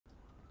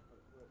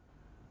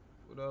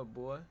What up,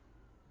 boy?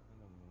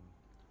 I mean,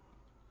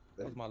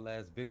 that was my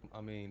last victim.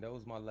 I mean, that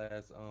was my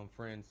last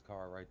friend's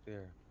car right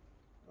there.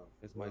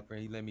 It's For my real?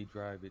 friend. He let me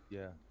drive it.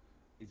 Yeah,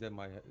 he's at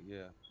my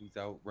yeah. He's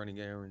out running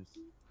errands.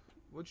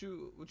 What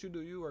you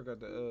do? You work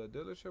at the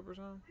dealership or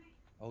something?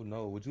 Oh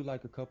no, would you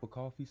like a cup of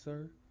coffee,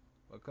 sir?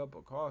 A cup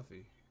of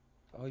coffee.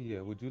 Oh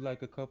yeah, would you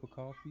like a cup of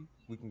coffee?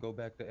 We can go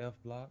back to F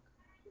Block.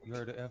 You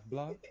heard of F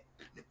Block?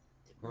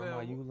 Grandma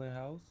Man, Yulin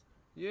house.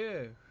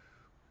 yeah.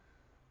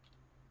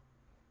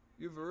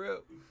 You for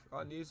real?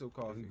 I need some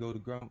Yeah, we coffee. go to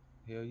Grandma.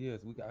 Hell yes,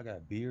 I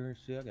got beer and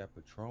shit. I got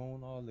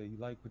Patron, all that. You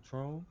like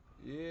Patron?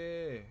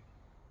 Yeah.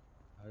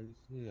 I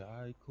said,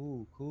 all right,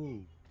 cool,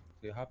 cool.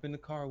 Say, hop in the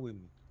car with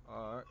me.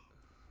 All right.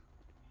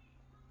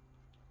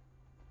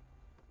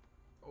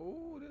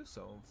 Oh, this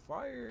on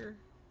fire.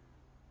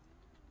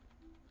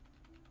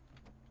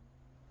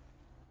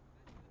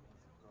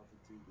 Want some coffee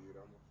too, dude?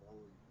 I'm gonna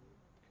follow you, dude.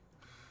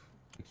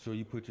 Make sure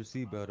you put your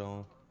seatbelt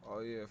on. Oh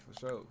yeah, for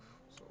sure.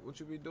 So what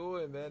you be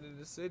doing, man, in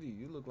the city?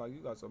 You look like you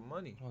got some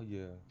money. Oh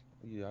yeah,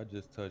 yeah. I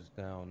just touched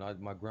down.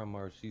 My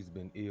grandma, she's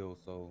been ill,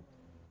 so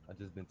I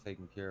just been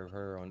taking care of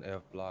her on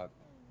F Block.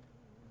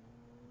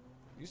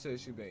 You said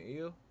she been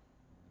ill.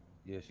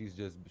 Yeah,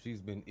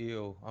 she's been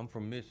ill. I'm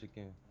from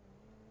Michigan.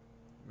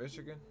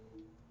 Michigan.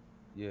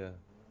 Yeah,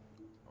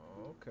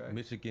 Oh, okay.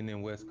 Michigan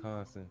and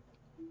Wisconsin.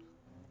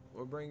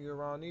 What bring you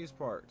around these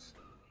parts?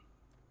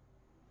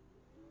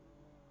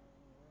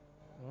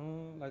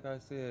 Like I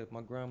said,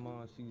 my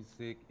grandma, she's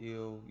sick,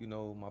 ill. You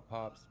know, my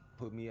pops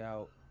put me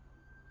out.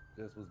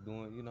 Just was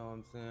doing, you know what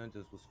I'm saying?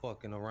 Just was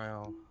fucking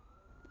around,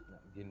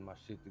 not getting my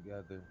shit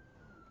together.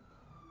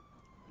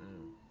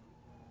 Mm.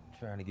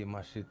 Trying to get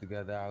my shit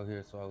together out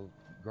here. So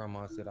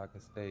grandma said I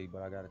can stay,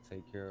 but I gotta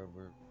take care of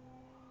her.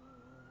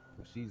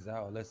 But she's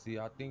out. Let's see.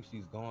 I think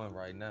she's gone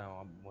right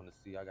now. I want to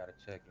see. I gotta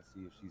check and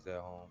see if she's at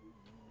home.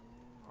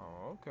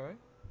 Oh, okay.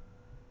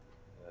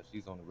 Yeah,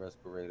 she's on the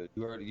respirator.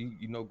 You heard?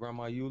 You know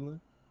Grandma Yulin?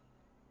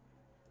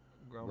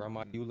 Grandma.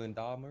 Grandma Yulin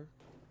Dahmer?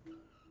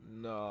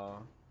 Nah.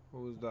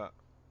 Who's that?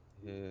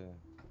 Yeah,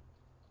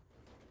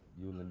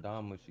 Yulin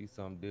Dahmer. She's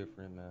something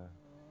different, man.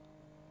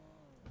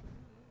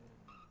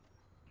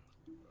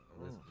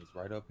 Mm. It's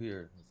right up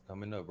here. It's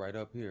coming up right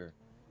up here.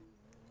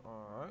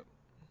 All right.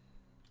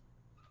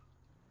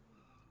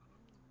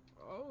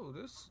 Oh,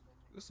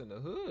 this in the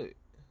hood.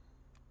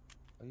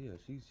 Oh yeah,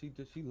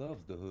 she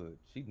loves the hood.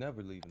 She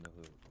never leaving the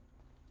hood.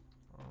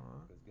 All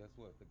right. Cause guess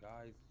what? The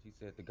guys, she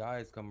said the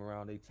guys come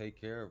around. They take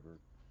care of her.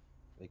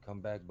 They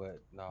come back,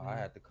 but no, I Mm.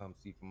 had to come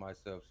see for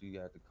myself. She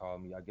had to call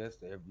me. I guess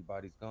that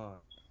everybody's gone.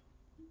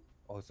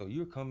 Oh, so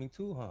you're coming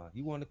too, huh?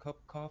 You want a cup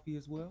of coffee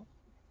as well?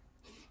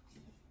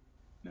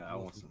 Now I You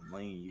want want some? some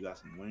lean. You got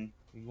some lean?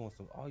 You want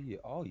some? Oh yeah,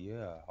 oh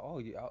yeah, oh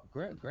yeah.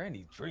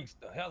 Granny drinks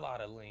the hell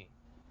out of lean.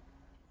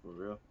 For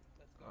real?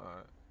 Let's All go,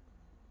 right.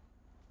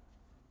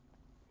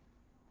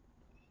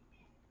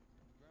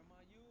 Grandma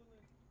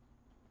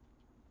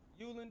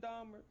Yulin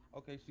Dahmer.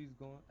 Okay, she's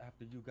going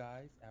after you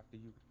guys. After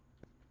you,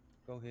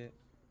 go ahead.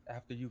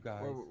 After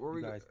Where you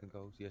we go? guys can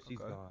go. Yeah,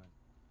 she's Okay. gone.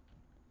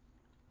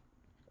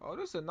 Oh,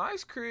 this a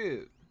nice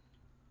crib.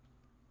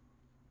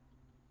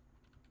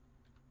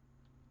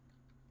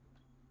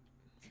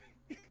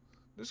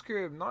 This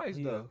crib Oh nice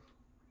yeah, though.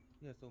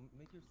 yeah. So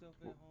make yourself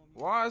at home.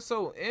 You Why know, it's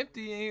so make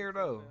empty in here yourself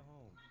though? at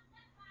home.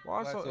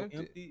 Why it's Why it's so so empty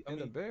empty? I in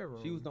the mean,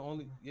 she was bedroom? the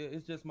only. Yeah,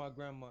 it's just my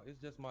grandma. It's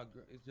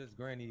just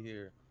Granny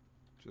here.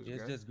 Just Yeah,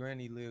 it's gay. just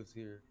Granny lives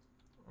here.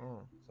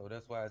 Mm. So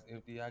that's why it's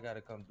empty. I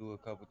gotta come do a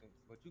couple things.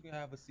 But you can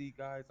have a seat,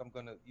 guys. I'm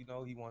gonna,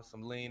 he wants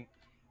some lean.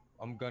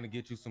 I'm gonna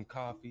get you some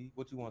coffee.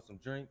 What you want? Some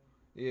drink?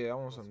 Yeah, I You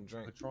want want some some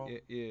drink. Patron? Yeah,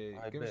 yeah.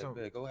 I Give me bet, some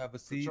bet. Go have a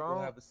seat. Go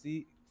Patron. have a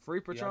seat. Free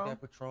Yeah, I Patron.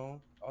 got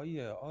Patron. Oh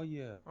yeah, oh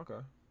yeah. Okay.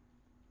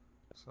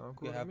 Sound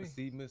You can cool to have a me.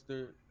 seat,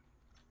 Mister.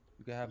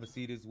 You can have a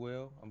seat as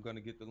well. I'm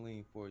gonna get the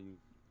lean for you.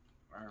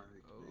 All right,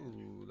 man.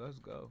 Oh, let's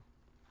go.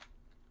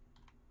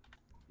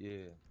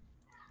 Yeah,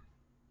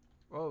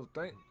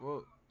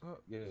 Oh,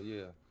 yeah,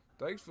 yeah,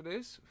 thanks for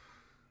this.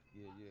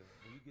 yeah, yeah.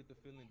 When you get the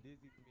feeling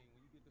dizzy, I mean,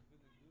 when you get the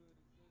feeling good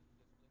and shit,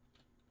 just let me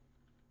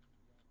know. We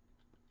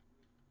out here. We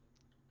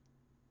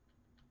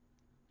good.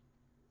 Just let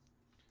me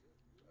know. You'll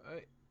be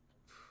Hey, good.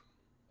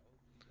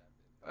 OG got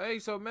hey,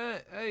 so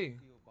man, the hey,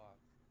 PO box.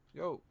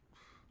 yo,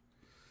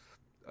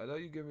 I know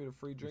you give me the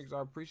free You, drinks.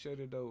 I appreciate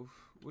it though.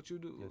 What you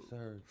yes, do?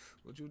 sir.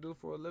 What you do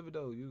for a living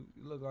though? You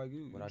look like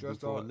What you I do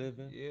dressed for a all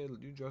living? yeah.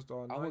 You dressed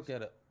all I work nice.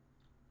 at a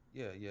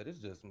yeah, yeah. This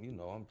just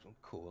I'm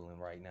cooling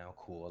right now,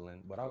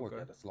 cooling. But I work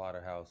Okay. at a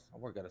slaughterhouse. I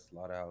work at a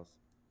slaughterhouse.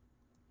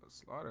 A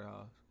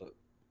slaughterhouse. Look,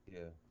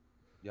 yeah,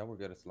 yeah. I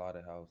work at a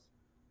slaughterhouse.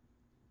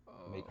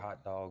 Make Oh,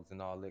 hot dogs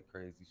and all that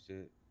crazy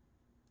shit.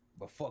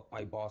 But fuck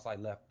my boss. I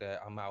left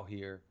that. I'm out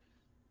here.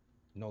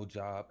 No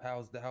job.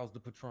 How's the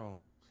Patron?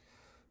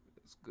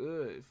 it's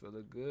good.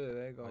 Feeling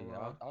good. I ain't Oh gonna yeah,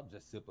 lie. I'll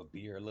just sip a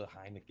beer, a little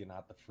Heineken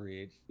out the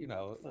fridge. You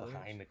know, a little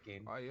French.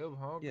 Heineken. I am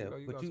hungry Yeah, though.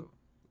 You but got some.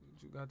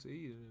 What you got to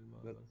eat in this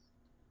but motherfucker?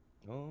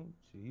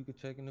 shit, you could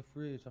check in the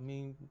fridge. I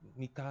mean,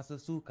 mi casa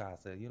su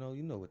casa. You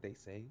know what they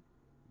say.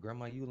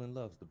 Grandma Yulin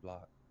loves the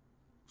block.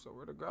 So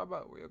where the grab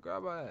at? Where your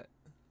grab at?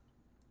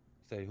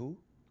 say who?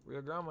 Where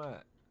your grandma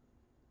at?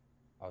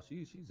 Oh,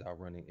 she's out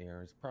running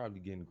errands, probably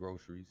getting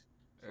groceries.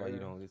 That's why you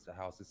Errands. don't.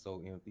 The house is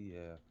so empty.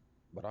 Yeah,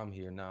 but I'm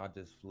here now. I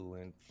just flew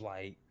in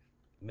flight,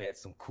 met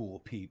some cool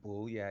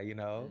people. Yeah, you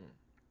know.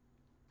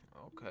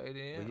 Okay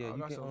then. But yeah, I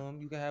got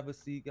some. you can have a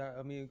seat.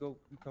 I mean, go.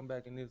 You come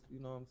back in this. You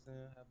know what I'm saying?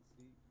 Have a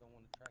seat. Don't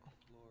want to track the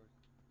floors.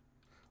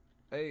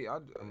 Hey,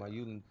 Am I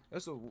using?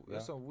 that's Yeah.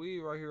 some weed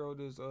right here on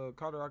this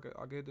Carter. I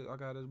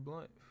got this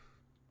blunt.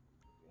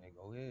 Yeah,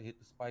 go ahead. Hit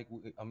the spike.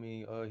 I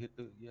mean, hit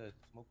the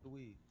Smoke the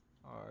weed.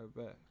 All right,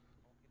 bet.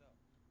 Smoke it up.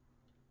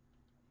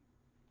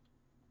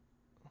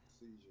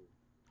 Seizure.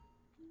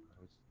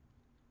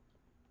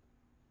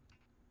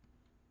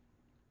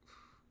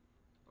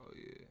 Oh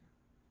yeah.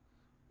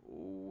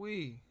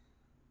 Wee.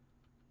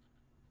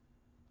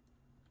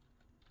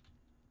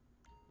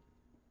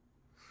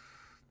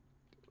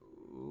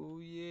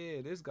 Ooh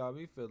yeah, this got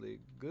me feeling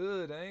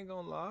good. I ain't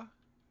gonna lie.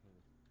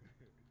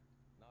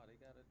 Nah, they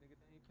got a nigga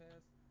that ain't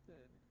passed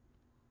that.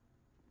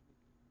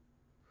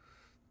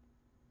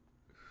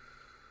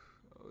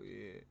 Oh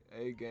yeah.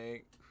 Hey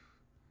gang.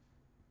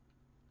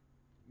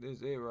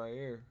 This it right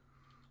here.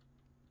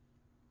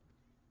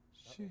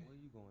 Shit. Where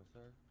you going,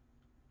 sir?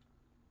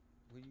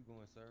 Where you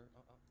going, sir?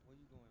 Where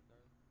you going, sir?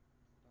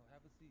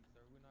 Have a seat,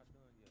 sir. We're not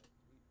done yet.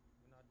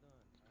 We're not done.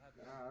 I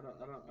haven't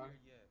beer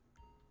yet.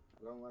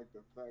 I don't like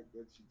the fact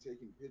that you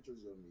taking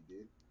pictures of me,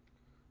 dude.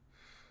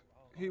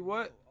 He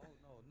what?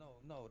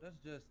 No. That's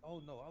just.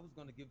 Oh no, I was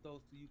gonna give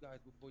those to you guys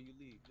before you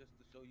leave, just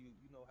to show you,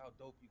 how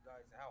dope you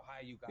guys, how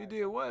high you guys. He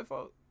did what,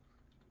 folks?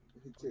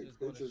 He took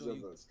pictures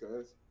of us,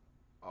 cuz.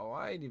 Oh,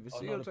 I ain't even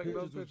see no, him the taking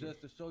those pictures was pictures.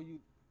 just to show you.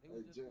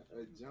 Hey,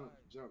 jump.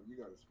 You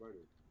got a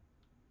spider.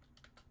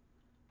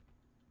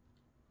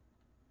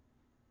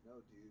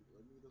 No, dude.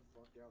 Let me the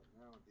fuck out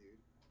now, dude.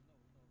 No,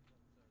 sir.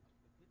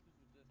 The pictures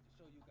was just to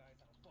show you guys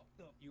how fucked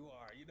up you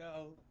are, you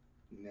know?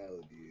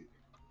 No, dude.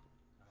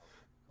 Oh,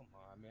 come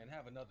on, man.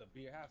 Have another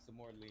beer. Have some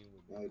more lean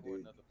with me. No, Pour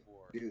dude. another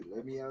 4. Dude,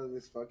 let me out of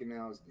this fucking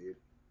house, dude.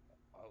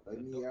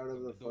 Let me out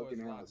of the fucking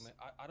house. Man.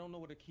 I don't know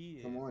what a key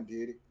is. Come on,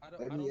 dude.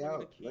 Let me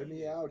out. Let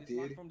me out, it's dude.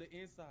 locked from the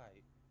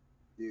inside.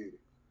 Dude.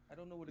 I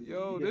don't know what a key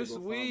Yo, is. this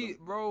weed,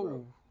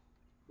 bro.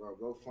 Bro,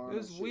 go find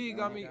this weed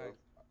got me.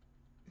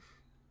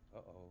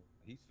 Uh-oh.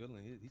 He's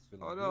feeling it. He's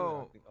feeling Oh, good.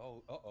 no. I think.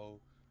 Oh,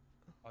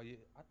 yeah.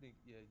 I think,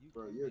 yeah.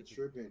 Bro, you're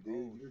tripping,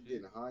 dude. You're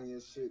getting high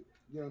and shit.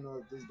 You don't know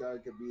if this guy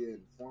could be an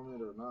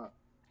informant or not.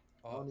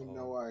 I don't even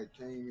know why I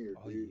came here,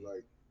 dude. Yeah.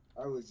 Like,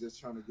 I was just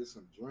trying to get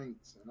some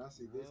drinks, and I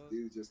see this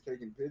dude just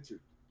taking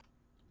pictures.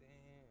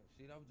 Damn,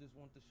 shit, I just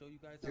wanted to show you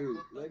guys. Dude,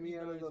 let me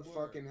out of the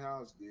fucking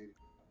house, dude.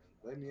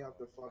 Let me out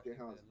the fucking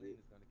house, dude.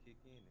 Is gonna kick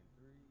in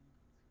 3,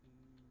 2,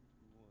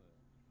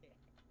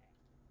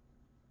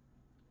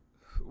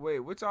 1. Wait,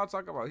 what y'all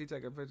talking about? He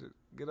taking pictures.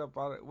 Get up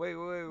out of. Wait.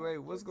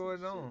 What's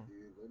going on?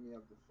 Dude, let me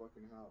out the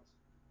fucking house.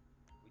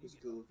 Well, it's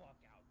get cool. The fuck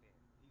out then.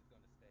 He's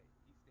gonna stay.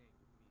 He's staying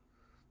with me.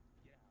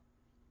 Get out.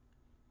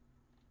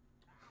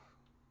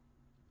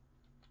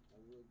 I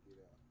will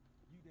get out.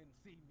 You didn't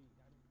see me.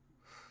 I didn't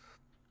see you.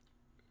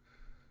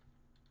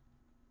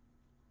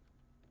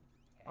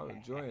 I'm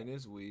enjoying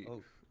this weed.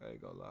 Oh. I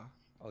ain't gonna lie.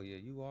 Oh yeah,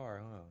 you are,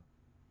 huh?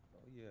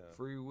 Oh yeah.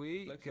 Free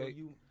weed.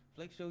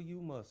 Flex show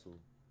you muscle.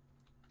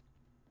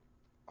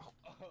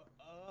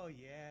 Oh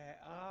yeah.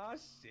 Oh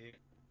shit.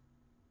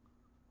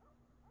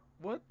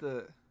 What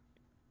the?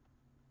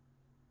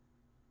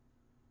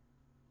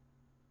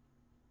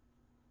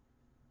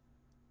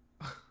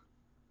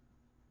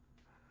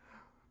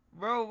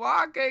 Bro,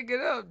 why I can't get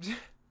up?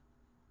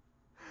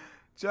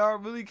 Y'all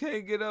really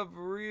can't get up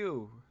for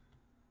real.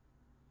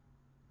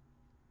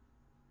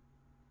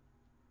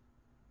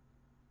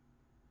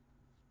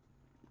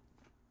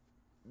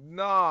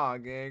 Nah,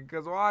 gang,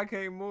 cause why I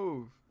can't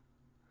move?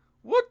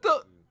 What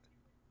the?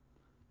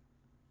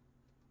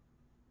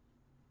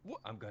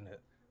 What? I'm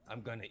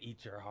gonna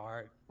eat your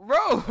heart. Bro.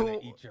 I'm gonna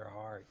eat your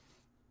heart.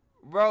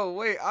 Bro,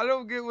 wait, I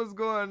don't get what's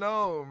going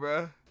on,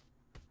 bro.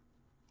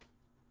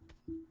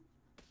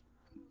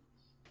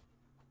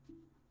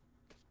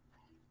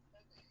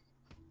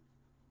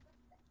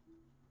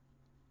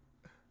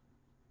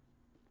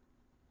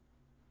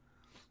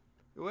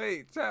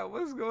 Wait, chat,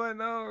 what's going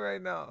on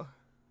right now?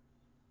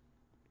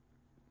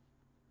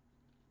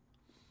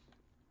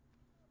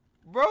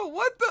 Bro,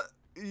 what the?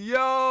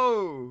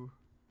 Yo.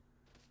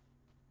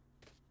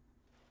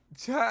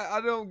 Chat,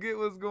 I don't get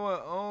what's going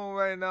on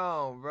right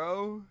now,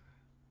 bro.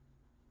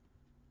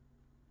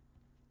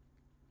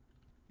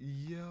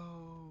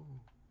 Yo.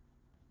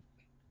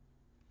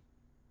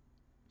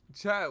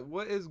 Chat,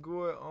 what is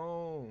going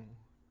on?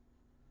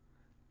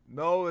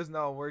 No, it's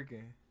not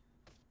working.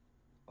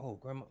 Oh,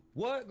 grandma.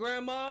 What,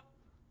 grandma?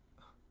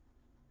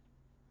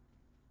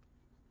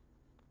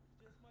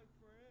 Just my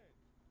friend.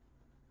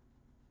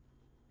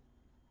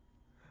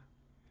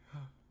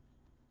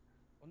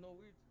 Oh no,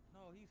 he's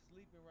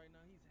sleeping right now.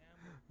 He's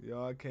hammered.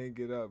 Yo, I can't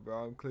get up,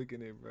 bro. I'm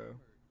clicking it, bro.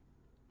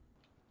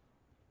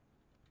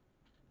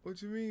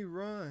 What you mean,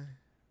 run?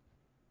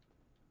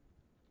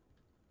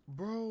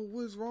 Bro,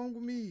 what's wrong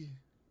with me?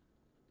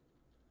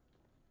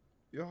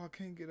 Yo, I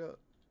can't get up.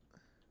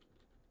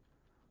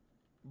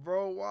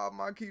 Bro, why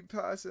am I keep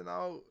passing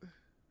out?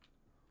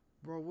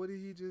 Bro, what did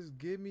he just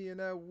give me in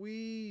that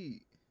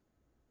weed?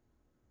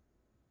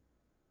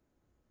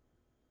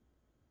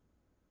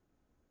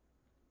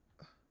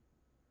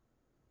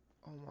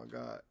 Oh my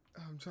God.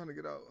 I'm trying to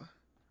get out.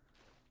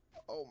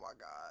 Oh my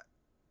God.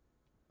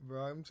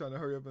 Bro, I'm trying to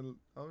hurry up and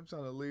I'm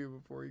trying to leave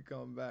before he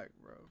come back,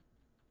 bro.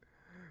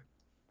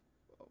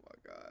 Oh my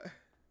God.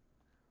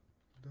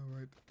 No,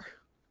 right there.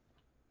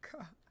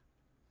 God.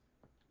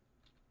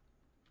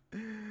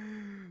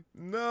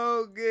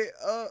 No, get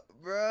up,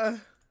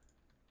 bruh.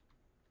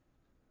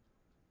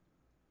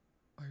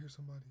 I hear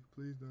somebody.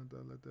 Please don't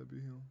let that be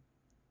him.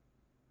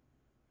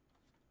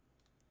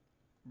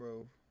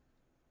 Bro.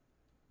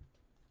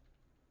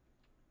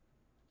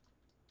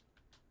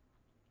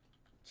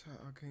 Child,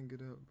 I can't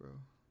get up, bro.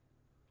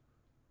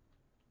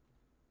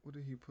 What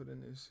did he put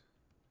in this?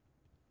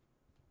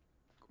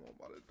 Come on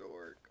by the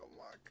door. Oh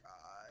my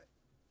God.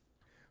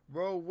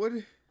 Bro,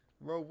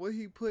 what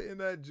he put in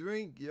that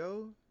drink,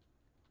 yo?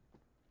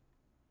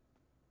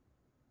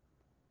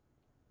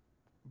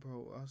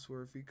 Bro, I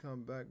swear if he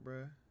come back,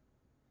 bruh,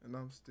 and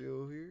I'm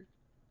still here.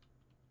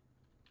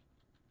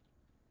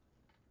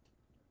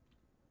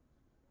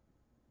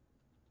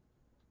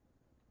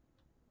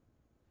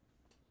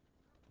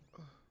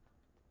 Oh.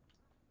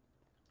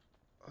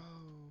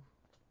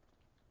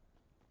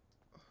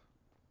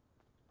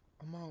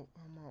 I'm out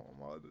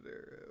of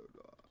there. Hell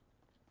nah.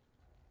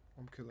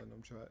 I'm killing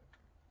them, chat.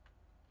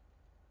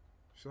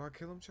 Should I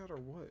kill him, chat, or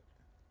what?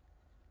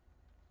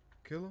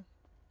 Kill him?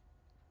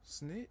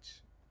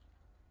 Snitch?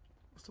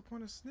 What's the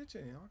point of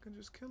snitching? I can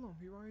just kill him.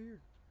 He right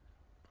here.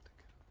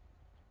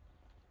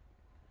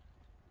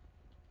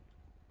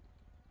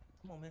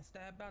 Come on, man.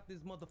 Stab out this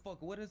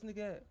motherfucker. Where this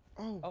nigga at?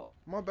 Oh,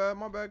 my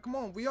bad. Come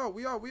on. We out.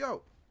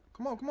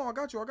 Come on. I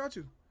got you.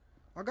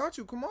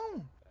 Come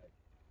on.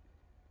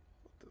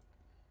 What the?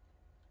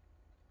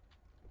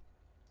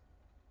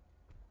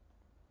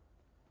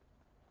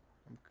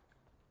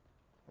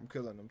 I'm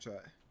killing him,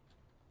 chat.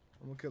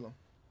 I'm gonna kill him.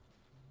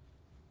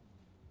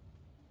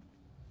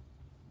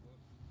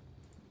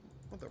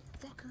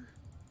 Motherfucker.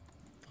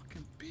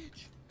 Fucking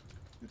bitch.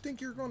 You think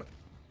you're gonna...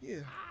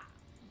 Yeah.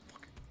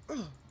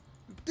 Fucking...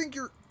 You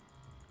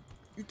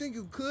think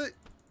you could?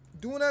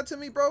 Doing that to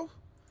me, bro?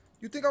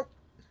 You think I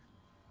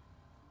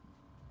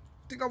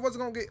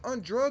wasn't gonna get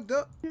undrugged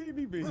up? He ain't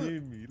even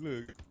hit me.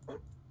 Look.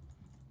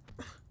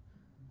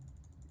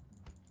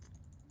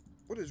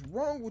 What is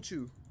wrong with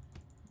you?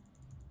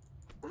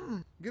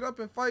 Get up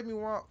and fight me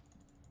while...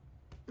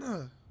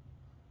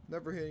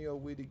 Never hitting your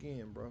weed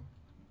again, bro.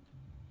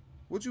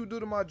 What you do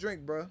to my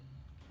drink, bruh?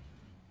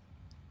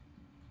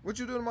 What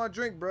you do to my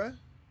drink, bruh?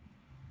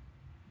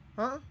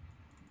 Huh?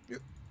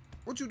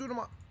 What you do to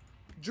my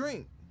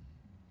drink?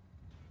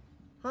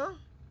 Huh?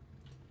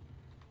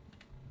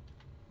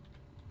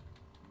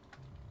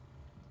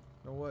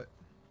 Know what?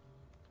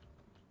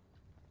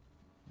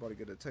 About to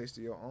get a taste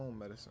of your own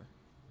medicine.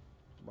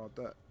 About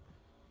that.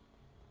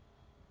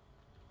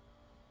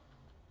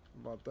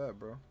 About that,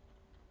 bro.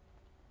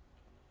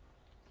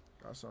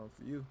 Got something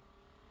for you.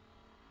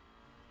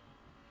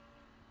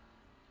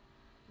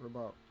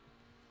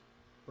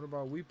 What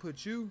about we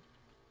put you?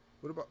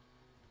 What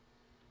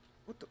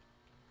the?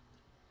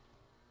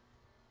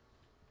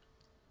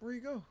 Where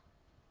you go?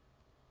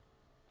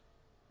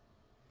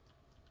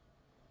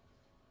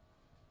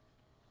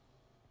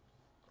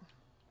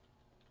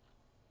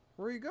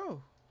 Where you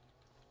go?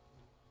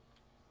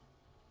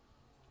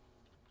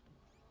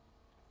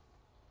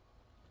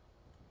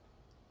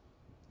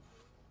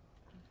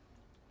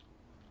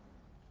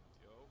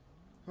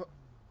 Yo.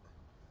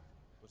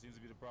 What seems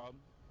to be the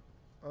problem?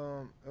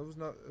 It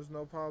was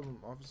no problem,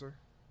 officer.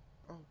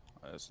 Oh.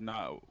 That's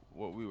not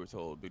what we were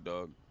told, big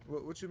dog.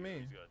 What you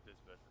mean? Got a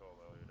dispatch call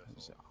earlier,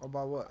 that's all.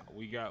 About what?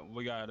 We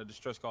got a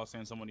distress call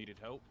saying someone needed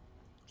help.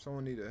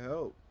 Someone needed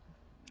help.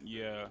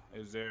 Yeah,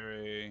 is there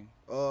a...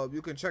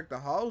 You can check the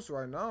house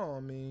right now. I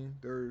mean,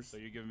 there's... So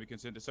you're giving me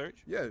consent to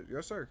search? Yeah,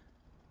 yes, sir.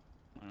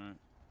 Alright.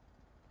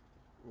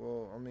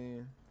 Well, I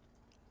mean...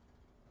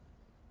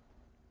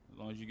 As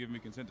long as you give me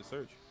consent to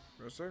search.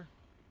 Yes, sir.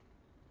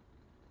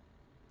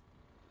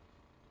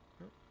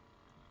 Yep.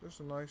 That's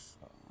a nice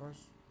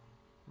house.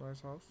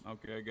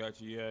 Okay, I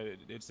got you. Yeah,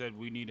 it said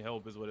we need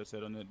help is what it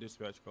said on the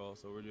dispatch call,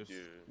 so we're just... Yeah.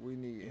 We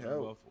need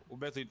help. Well,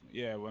 basically,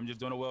 yeah, I'm just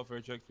doing a welfare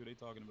check, see what they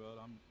talking about.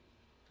 I'm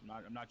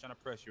not trying to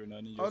press you or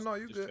nothing. Oh, no,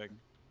 you good. Checking.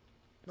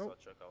 Nope.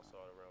 Check outside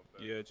around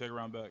back. Yeah, check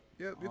around back.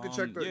 Yep, you can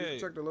check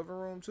the living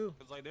room too.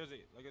 Cause like there's an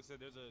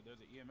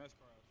EMS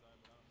car outside,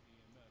 but I don't see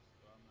EMS,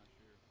 so I'm not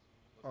sure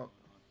what's going on.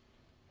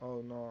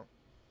 Oh no,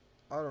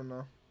 I don't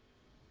know.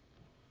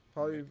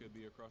 Probably it could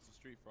be across the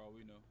street for all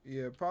we know.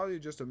 Yeah, probably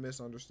just a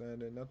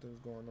misunderstanding. Nothing's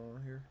going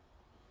on here.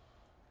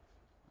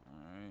 All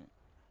right.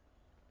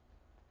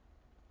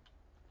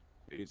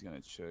 He's gonna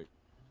check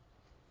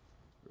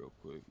real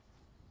quick.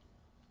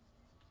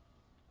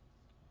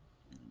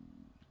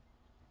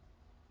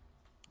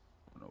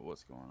 I don't know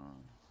what's going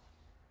on.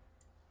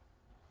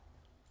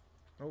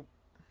 Nope.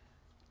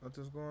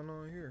 Nothing's going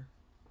on here.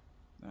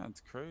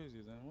 That's crazy.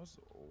 Then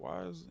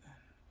why is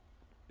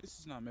this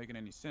is not making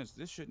any sense?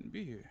 This shouldn't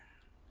be here.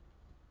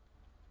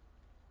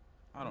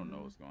 I don't know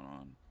what's going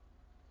on.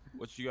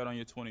 What you got on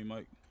your 20,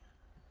 Mike?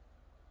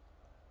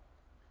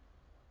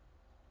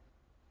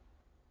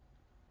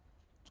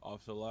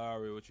 Officer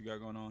Lowry, what you got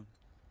going on?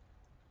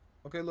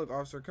 Okay, look,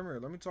 officer, come here.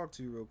 Let me talk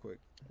to you real quick.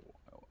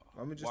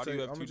 Let me just Why do tell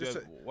you you. have two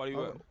dead? Why do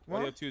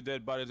you have two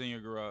dead bodies in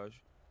your garage?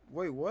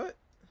 Wait, what?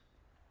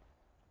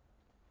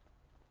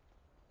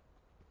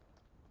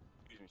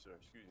 Excuse me, sir.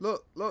 Excuse me.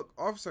 Look,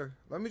 officer.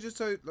 Let me just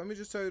tell you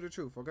the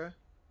truth, okay?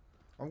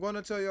 I'm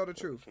gonna tell y'all the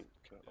truth.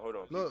 Hold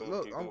on.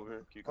 Look.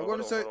 I'm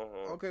gonna say.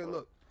 Okay,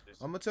 look.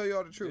 I'm gonna tell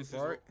y'all the truth,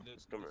 all right?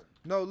 Come here.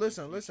 No,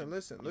 listen. You're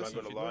not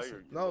gonna lie,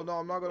 No,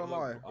 I'm not gonna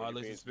lie. I'll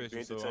let you speak.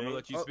 So I'm gonna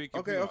let you speak.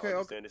 Okay.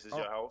 This is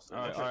your house. All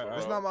right.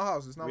 It's not my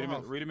house. It's not my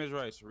house. Read him his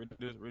rights. Read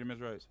him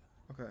his rights.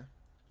 Okay.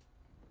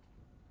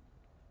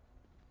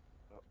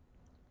 All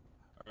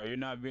right, you're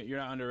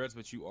not under arrest,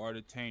 but you are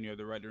detained. You have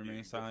the right to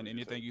remain silent.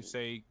 Anything you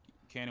say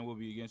can and will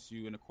be against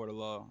you in the court of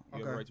law. You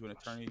have the right to an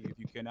attorney. If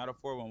you cannot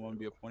afford one, one will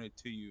be appointed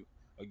to you.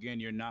 Again,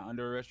 you're not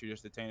under arrest. You're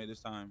just detained at this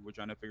time. We're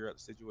trying to figure out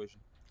the situation.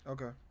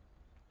 Okay.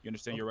 You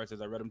understand your rights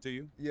as I read them to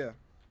you? Yeah.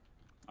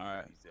 All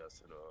right.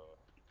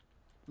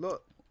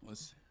 Look.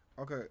 Let's.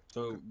 Okay.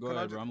 So go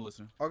ahead, bro. I'm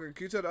listening. Okay.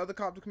 Can you tell the other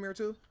cop to come here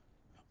too?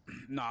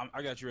 Nah,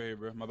 I got you right here,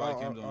 bro. My body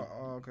cam's on.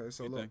 Okay.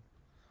 So look.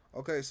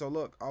 Okay. So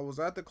look. I was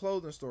at the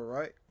clothing store,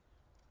 right?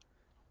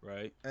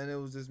 Right. And it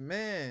was this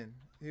man.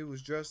 He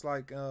was dressed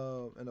like in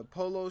a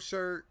polo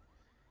shirt.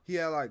 He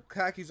had like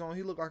khakis on.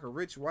 He looked like a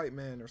rich white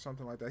man or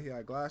something like that. He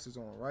had glasses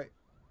on, right?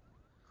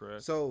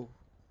 Correct. So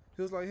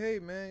he was like, "Hey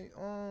man,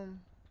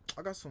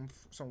 I got some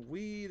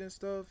weed and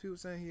stuff." He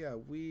was saying he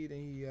had weed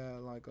and he had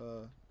like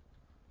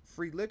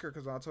free liquor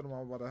because I told him I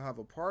was about to have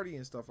a party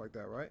and stuff like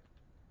that, right?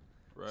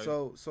 Right.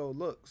 So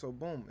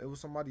boom, it was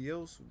somebody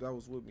else that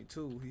was with me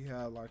too. He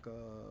had like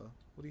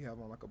what do you have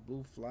on, like a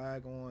blue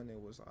flag on?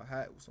 It was a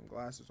hat with some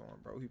glasses on,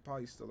 bro. He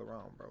probably still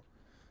around, bro.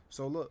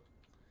 So look,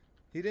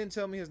 he didn't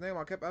tell me his name.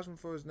 I kept asking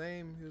for his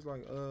name. He was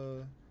like,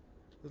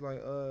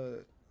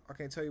 I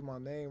can't tell you my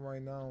name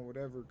right now or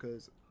whatever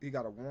because he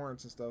got a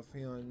warrant and stuff.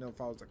 He don't know if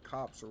I was the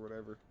cops or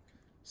whatever.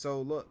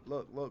 So look,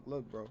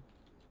 bro.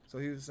 So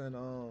he was saying,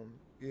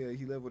 yeah,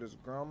 he lived with his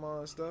grandma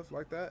and stuff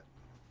like that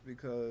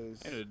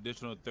because. And an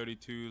additional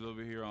 32s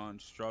over here on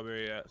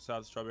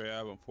South Strawberry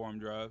Ave on Forum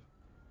Drive.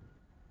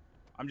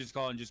 I'm just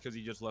calling just because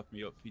he just left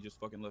me up. He just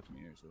fucking left me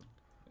here, so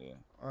yeah.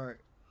 All right.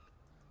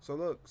 So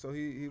look, so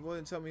he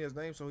wouldn't tell me his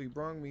name, so he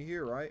brung me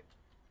here, right?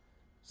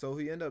 So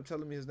he ended up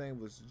telling me his name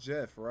was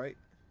Jeff, right?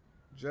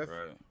 Jeff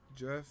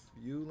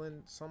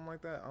Eulin, something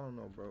like that. I don't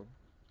know, bro.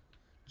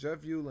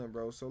 Jeff Eulin,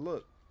 bro. So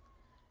look,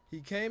 he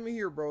came in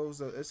here, bro.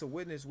 So it's a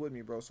witness with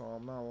me, bro. So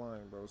I'm not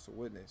lying, bro. It's a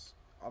witness.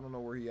 I don't know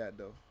where he at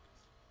though.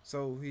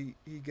 So he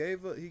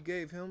gave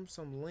him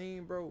some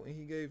lean, bro, and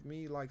he gave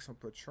me like some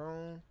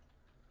Patron,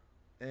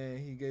 and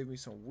he gave me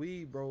some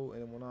weed, bro.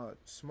 And when I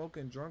smoked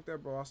and drunk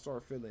that, bro, I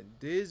started feeling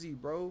dizzy,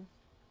 bro.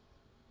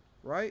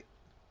 Right?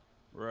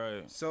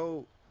 Right.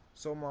 So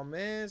the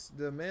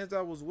mans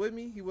that was with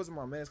me, he wasn't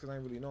my mans because I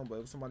didn't really know him, but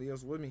it was somebody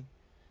else with me.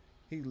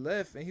 He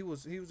left and he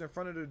was in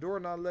front of the door,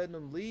 not letting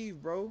him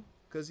leave, bro,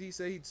 because he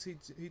said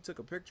he took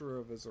a picture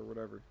of us or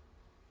whatever.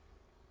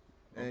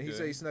 And he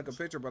said he snuck a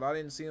picture, but I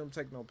didn't see him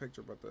take no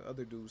picture, but the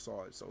other dude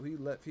saw it. So he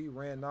left. He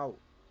ran out.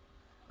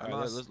 All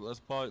right,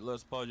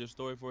 let's pause your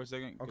story for a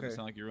second. Okay. It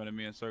sounds like you're running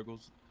me in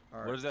circles. All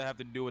right. What does that have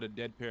to do with a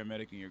dead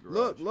paramedic in your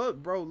garage?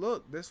 Look, bro,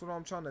 look. That's what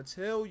I'm trying to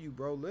tell you,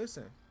 bro.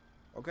 Listen,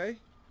 okay?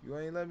 You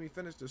ain't letting me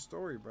finish the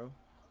story, bro.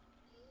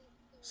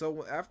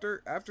 So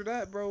after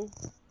that, bro,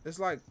 it's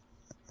like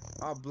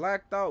I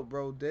blacked out,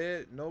 bro.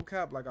 Dead, no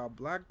cap. Like I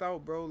blacked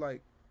out, bro.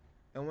 Like,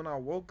 and when I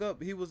woke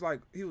up, he was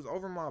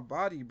over my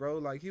body, bro.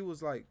 Like he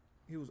was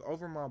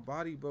over my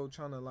body, bro,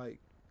 trying to like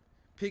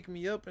pick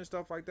me up and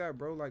stuff like that,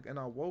 bro. Like, and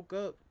I woke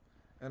up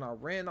and I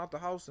ran out the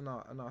house and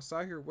I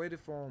sat here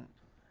waited for him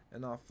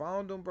and I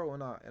found him, bro,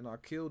 and I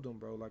killed him,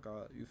 bro. Like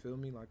you feel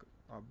me? Like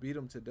I beat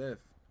him to death.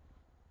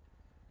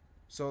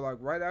 So like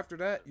right after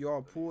that,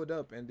 y'all pulled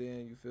up and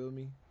then you feel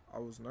me? I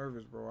was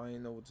nervous, bro. I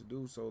didn't know what to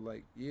do. So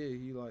like, yeah,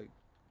 he like,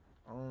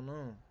 I don't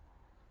know.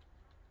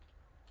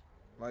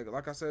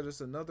 Like I said,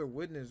 it's another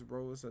witness,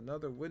 bro. It's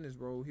another witness,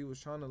 bro. He was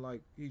trying to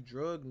like, he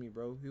drugged me,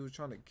 bro. He was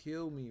trying to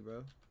kill me,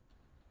 bro.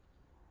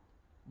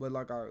 But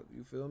like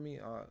you feel me?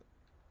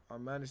 I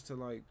managed to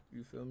like,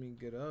 you feel me,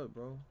 get up,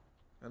 bro.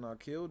 And I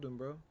killed him,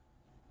 bro.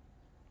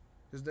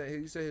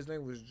 He said his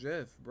name was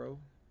Jeff, bro.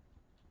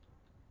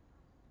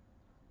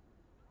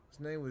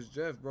 His name was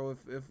Jeff, bro.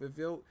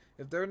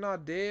 If they're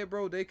not dead,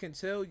 bro, they can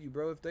tell you,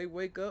 bro. If they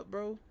wake up,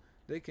 bro,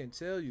 they can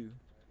tell you.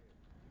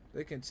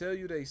 They can tell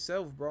you they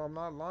self, bro. I'm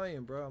not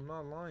lying, bro. I'm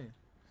not lying.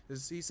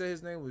 He said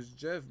his name was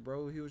Jeff,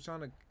 bro. He was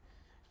trying to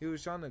kill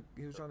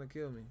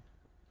me.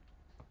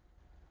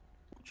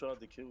 Who tried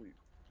to kill you?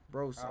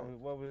 Bro,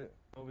 what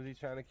was he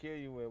trying to kill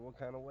you with? What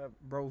kind of weapon?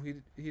 Bro, he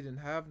didn't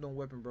have no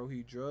weapon, bro.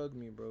 He drugged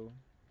me, bro.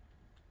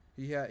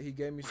 He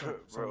gave me some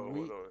bro,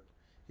 weed.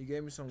 He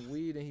gave me some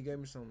weed and he gave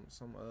me some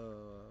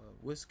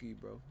whiskey,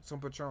 bro. Some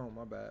Patron,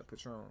 my bad,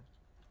 Patron.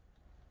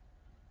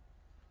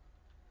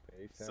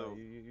 Hey, so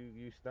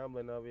you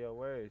stumbling over your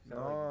words.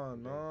 Nah,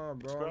 bro.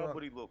 Describe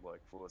what he looked like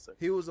for a second.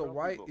 He was a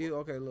white.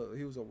 Okay, look,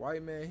 he was a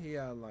white man. He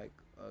had like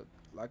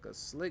a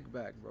slick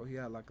back, bro. He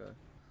had like a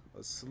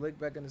slick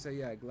back in his head. He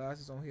had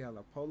glasses on. He had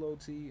a polo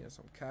tee and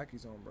some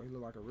khakis on, bro. He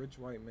looked like a rich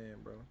white man,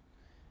 bro.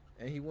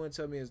 And he wouldn't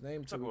tell me his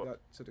name until we got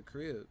to the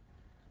crib.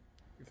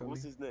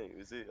 What's his name?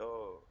 Is it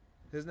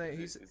his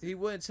name? He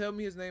wouldn't tell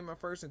me his name at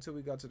first until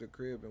we got to the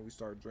crib and we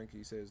started drinking.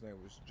 He said his name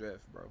was Jeff,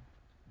 bro.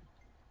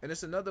 And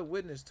it's another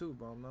witness too,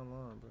 bro. I'm not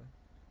lying, bro.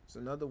 It's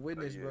another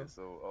witness, bro.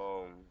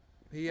 So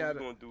he what had.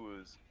 We're gonna do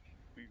is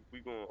we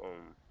gonna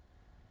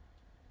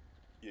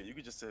yeah, you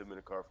could just sit him in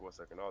the car for a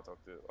second. I'll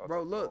talk to.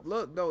 Bro,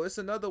 look, though. It's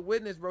another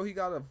witness, bro. He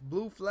got a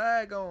blue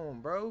flag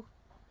on, bro.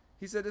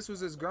 He said this was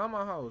his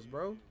grandma's house,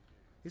 bro.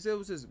 He said it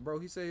was his, bro.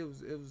 He said it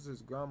was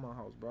his grandma's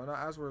house, bro. And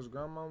I asked where his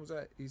grandma was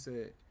at. He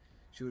said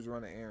she was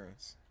running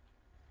errands.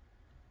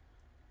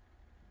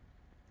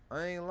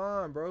 I ain't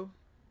lying, bro.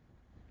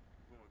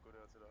 We wanna go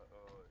down to the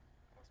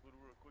hospital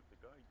real quick. The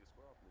guy he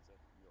described is at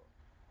the ER.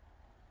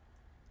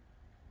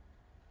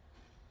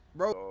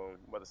 Bro,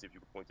 I'm about to see if you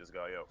can point this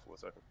guy out for a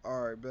second.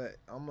 All right, bet.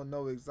 I'm gonna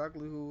know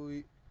exactly who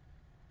he.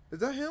 Is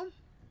that him?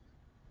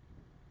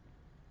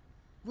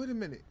 Wait a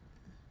minute.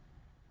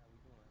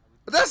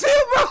 That's him,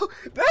 bro.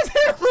 That's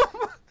him.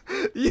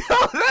 Yo,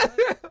 that's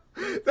him.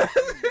 That's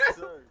him.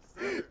 Sir.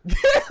 Get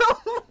him,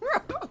 bro.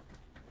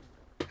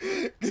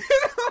 Get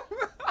him,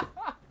 bro.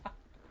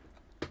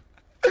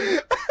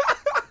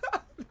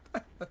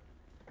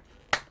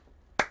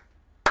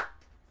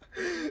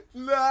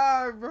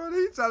 Nah, bro,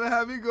 he trying to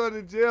have me go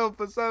to jail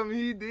for something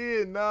he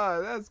did. Nah,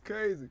 that's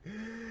crazy.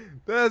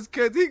 That's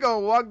crazy. He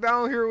gonna walk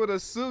down here with a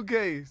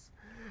suitcase.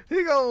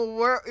 He gonna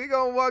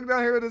walk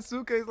down here with a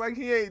suitcase like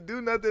he ain't do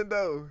nothing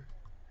though.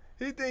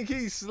 He think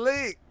he's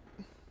slick.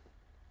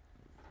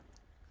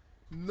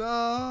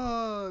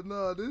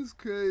 No, this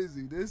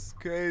crazy. This is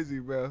crazy,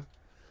 bro.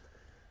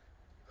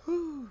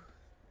 Whew.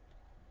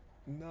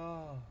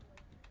 Nah,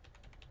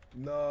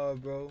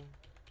 bro.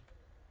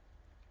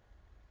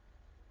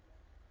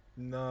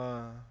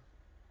 Nah.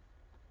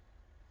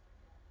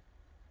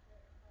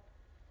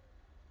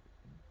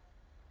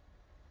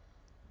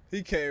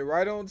 He came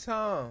right on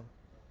time.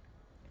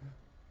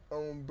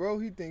 Bro,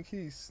 he think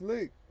he's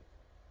slick.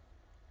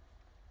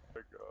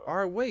 All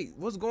right, wait.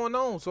 What's going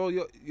on? So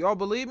y'all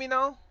believe me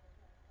now?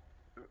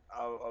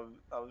 I'm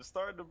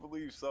starting to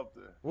believe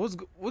something.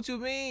 What you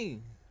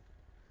mean?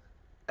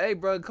 Hey,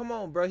 bro, come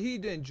on, bro. He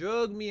done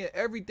drugged me and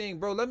everything,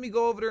 bro. Let me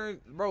go over there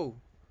and, bro.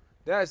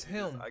 That's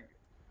him.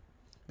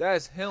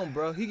 That's him,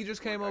 bro. He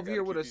just came over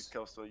here with us.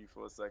 Cuffs on you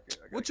for a second.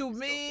 What you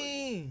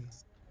mean?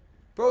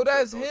 Bro,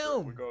 that's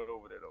him. We're going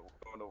over there, though.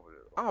 We're going over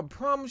there. I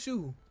promise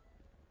you.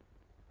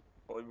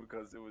 Only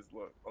because it was,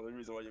 look, only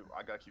reason why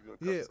I got you in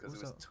cuffs is because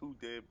it was 2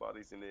 dead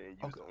bodies in there and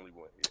you was the only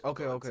one. Yeah.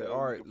 Okay,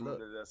 all right.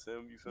 Look. That's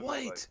him. You feel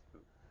Wait. me? Like,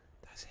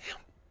 that's him.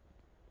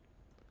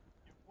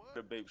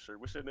 The babe shirt.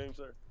 What's your name,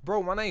 sir?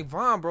 Bro, my name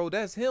Von, bro.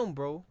 That's him,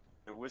 bro.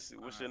 And what's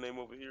your name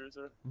over here,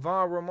 sir?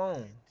 Von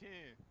Ramon.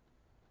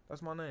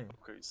 That's my name.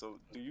 Okay, so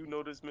do you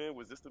know this man?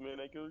 Was this the man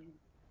that killed you?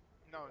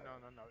 No.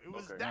 It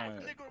was that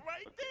nigga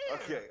right there.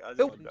 Okay, I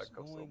just got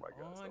cuffs on my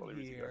guys. The only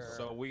reason you got cuffs.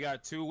 So we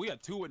got two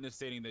witnesses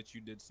stating that you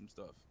did some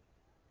stuff.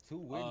 2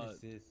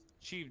 witnesses.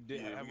 Chief,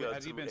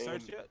 has he been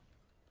searched yet?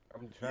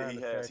 I'm trying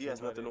to search he has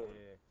him, nothing on him.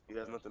 yeah. He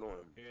has nothing on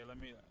him. Yeah,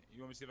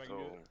 you want me to see if I can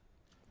do it?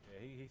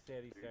 Yeah, he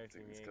said he searched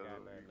me. He ain't got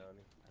nothing on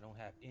him. I don't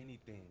have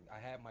anything. I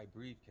have my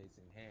briefcase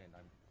in hand. I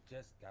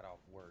just got off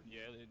work.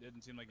 Yeah, it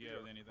didn't seem like you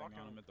had anything on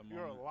him at the moment.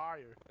 You're a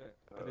liar.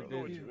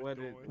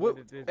 What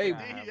did this Hey, guy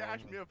Then have he on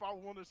asked him? me if I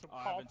wanted some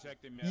I haven't coffee.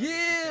 checked him Yeah,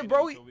 yet.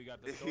 bro. So we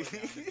got the story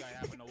down. This guy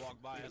happened to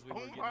walk by as we were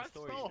getting the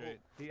story soul. straight.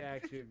 He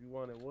asked you if you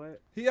wanted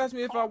what? He asked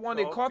me if I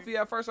wanted coffee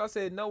at first. I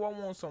said no. I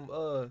want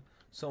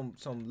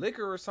some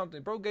liquor or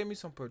something. Bro gave me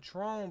some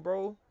Patron,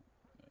 bro.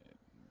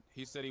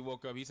 He said he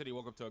woke up. He said he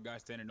woke up to a guy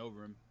standing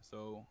over him.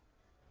 So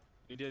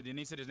he did, and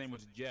he said his name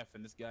was Jeff,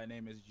 and this guy's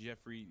name is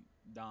Jeffrey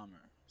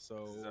Dahmer.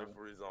 So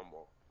Jeffrey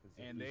Zombo.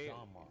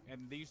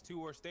 And these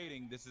two are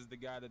stating this is the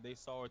guy that they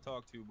saw or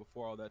talked to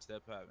before all that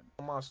stuff happened.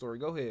 My story.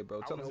 Go ahead,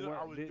 bro. Tell him.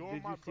 I was Did doing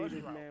you my see bus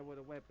this route. man with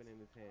a weapon in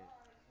his hand?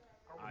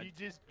 He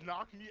just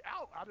knocked me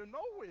out of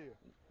nowhere.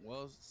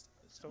 Well,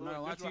 So I'm not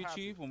look, lying this to you, what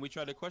Chief. happened. When we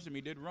tried to question him,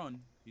 he did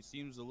run. He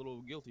seems a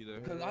little guilty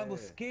there. Cause I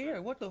was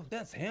scared. What the?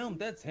 That's him.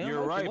 That's him. You're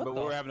Okay, right, what but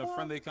the we're having a fuck?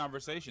 friendly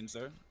conversation,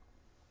 sir.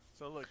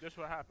 So look, this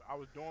what happened. I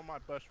was doing my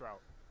bus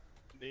route.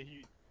 Then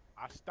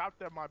I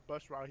stopped at my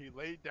bus route. He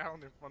laid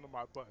down in front of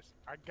my bus.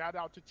 I got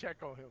out to check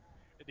on him,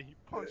 and then he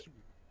punched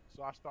me.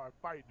 So I started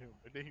fighting him,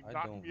 and then he I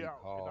knocked don't me out.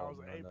 And I recall was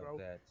like, "Hey, none bro," of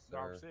that, you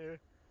know what I'm sir. saying?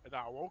 And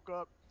I woke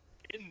up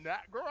in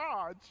that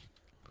garage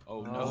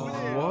Oh no!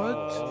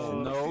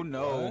 What?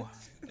 No.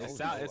 It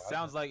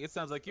sounds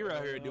like you're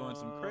out here doing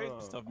some crazy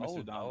stuff,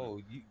 Mr.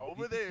 Dahmer.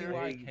 Over there.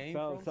 Where I came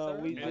from, so sir?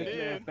 we And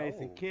then-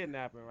 facing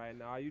kidnapping right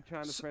now. Are you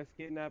trying to press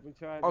kidnapping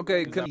charges?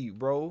 Okay, right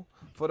bro,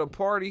 for the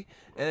party,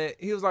 and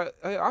he was like,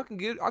 "Hey, I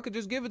could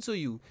just give it to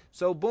you."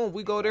 So boom,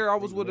 we go there. I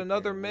was with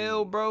another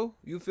male, bro.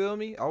 You feel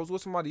me? I was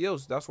with somebody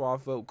else. That's why I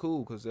felt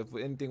cool, cause if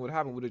anything would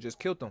happen, we'd have just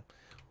killed them.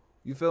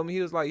 You feel me?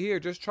 He was like, "Here,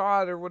 just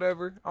try it or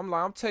whatever." I'm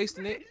like, "I'm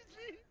tasting it."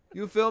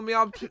 You feel me?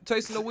 I'm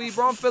tasting the weed,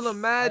 bro. I'm feeling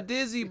mad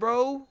dizzy,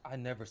 bro. I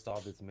never saw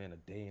this man a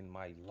day in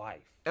my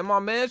life. And my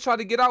man tried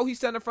to get out. He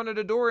standing in front of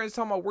the door and he's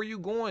talking about where you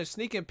going,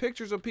 sneaking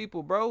pictures of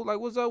people, bro. Like,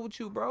 what's up with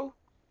you, bro?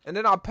 And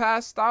then I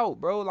passed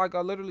out, bro. Like, I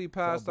literally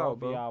passed out,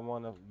 bro.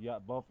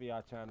 Both of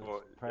y'all trying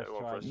to press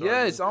charges?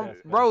 Yes,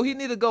 bro. He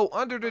need to go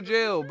under the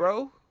jail,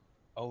 bro.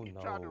 Oh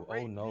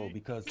no,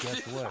 because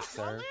guess what,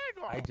 sir?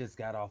 I just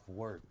got off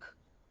work.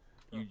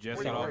 You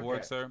just got off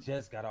work, sir?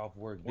 Just got off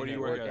work. Where do you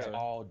work at, sir?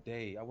 All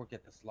day. I work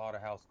at the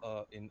slaughterhouse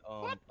in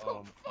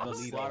the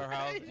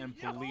slaughterhouse in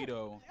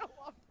Polito.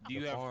 Do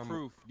you have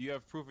proof? Do you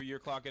have proof of your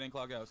clock in and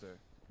clock out, sir?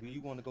 Do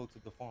you want to go to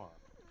the farm?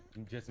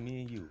 Just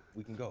me and you.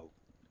 We can go.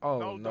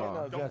 Oh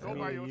no! Don't go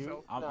by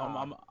yourself.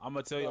 I'm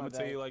gonna tell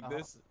you like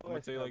this. I'm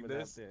gonna tell you like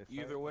this.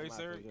 Either way,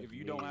 sir, if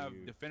you don't have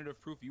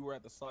definitive proof, you were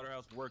at the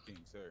slaughterhouse working,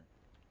 sir.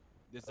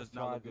 This does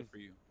not look good for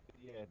you.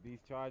 Yeah, these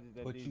charges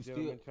that these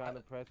gentlemen trying to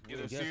press.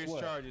 Either serious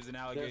charges and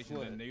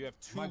allegations, and you have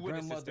two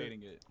witnesses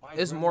stating it.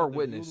 It's more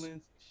witness.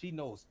 She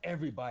knows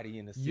everybody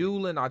in the city.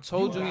 Yulin, I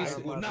told you he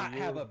will not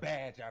have a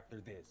badge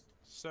after this.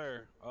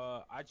 Sir,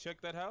 I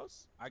checked that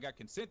house. I got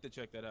consent to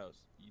check that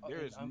house.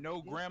 There is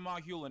no Grandma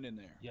Hewlin in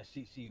there. Yeah,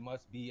 she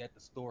must be at the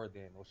store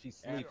then, or she's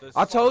sleeping.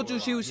 I told you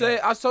she was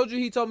saying. I told you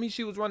he told me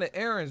she was running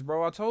errands,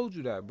 bro. I told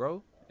you that,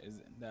 bro.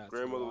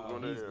 Grandmother was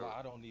running errands.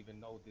 I don't even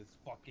know this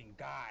fucking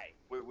guy.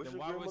 Wait, what's then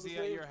your why was he grandmother's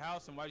at name? your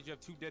house, and why did you have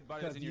two dead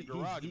bodies in your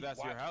garage if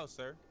that's your house,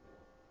 sir?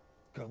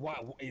 Cause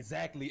why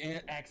exactly?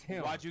 And ask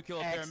him. Why'd you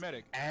kill a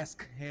paramedic?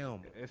 Ask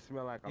him. It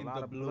smelled like a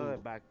lot of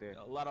blood back there.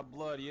 A lot of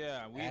blood,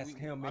 yeah. Ask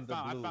him in the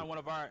blue. I found one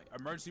of our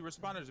emergency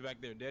responders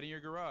back there, dead in your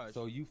garage.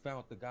 So you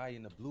found the guy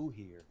in the blue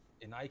here,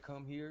 and I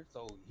come here,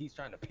 so he's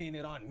trying to pin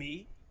it on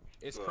me.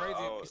 It's crazy.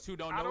 These two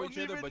don't know each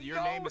other, but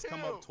your name has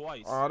come up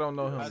twice. I don't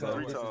know him.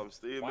 3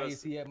 times. Why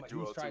is he at my?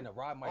 He's trying to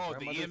rob my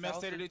grandmother's the EMS house?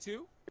 stated it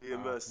too.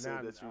 EMS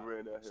said that you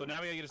ran that. So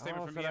now we gotta get a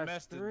statement from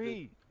EMS.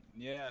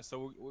 Yeah,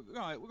 so we're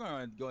gonna go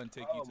ahead and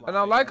take you to. And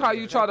I like how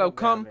you try to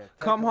come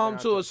home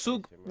to a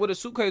with a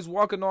suitcase,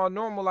 walking all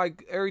normal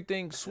like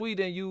everything's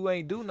sweet, and you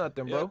ain't do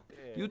nothing, bro.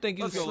 You think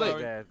you slick?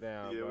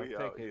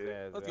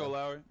 Let's go,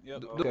 Lowry.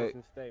 Yep. Okay.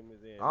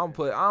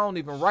 I don't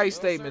even write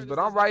statements, but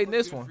I'm writing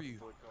this one.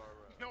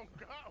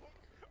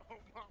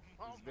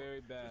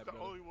 Very bad,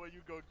 bro.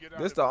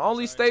 This the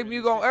only statement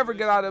you gonna ever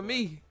get out of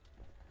me.